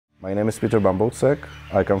My name is Petr Bambousek.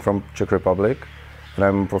 I come from Czech Republic and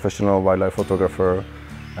I'm a professional wildlife photographer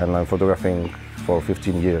and I'm photographing for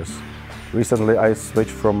 15 years. Recently I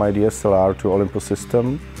switched from my DSLR to Olympus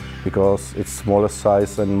system because its smaller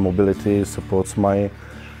size and mobility supports my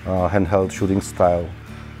handheld shooting style.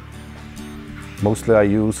 Mostly I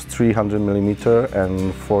use 300mm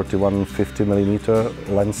and 4150mm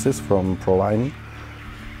lenses from Pro line,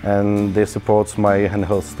 and they support my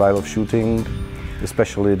handheld style of shooting,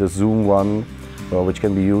 especially the zoom one, which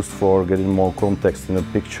can be used for getting more context in a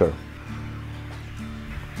picture.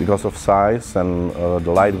 Because of size and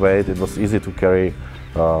the lightweight, it was easy to carry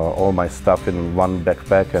all my stuff in one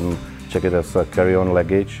backpack and check it as a carry-on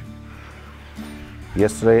luggage.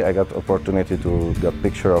 Yesterday I got the opportunity to get a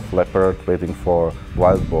picture of leopard waiting for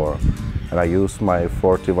wild boar, and I used my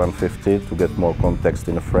 4150 to get more context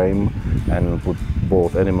in a frame and put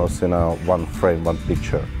both animals in one frame, one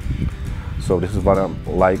picture. So this is what I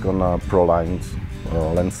like on Pro lines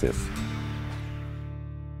lenses.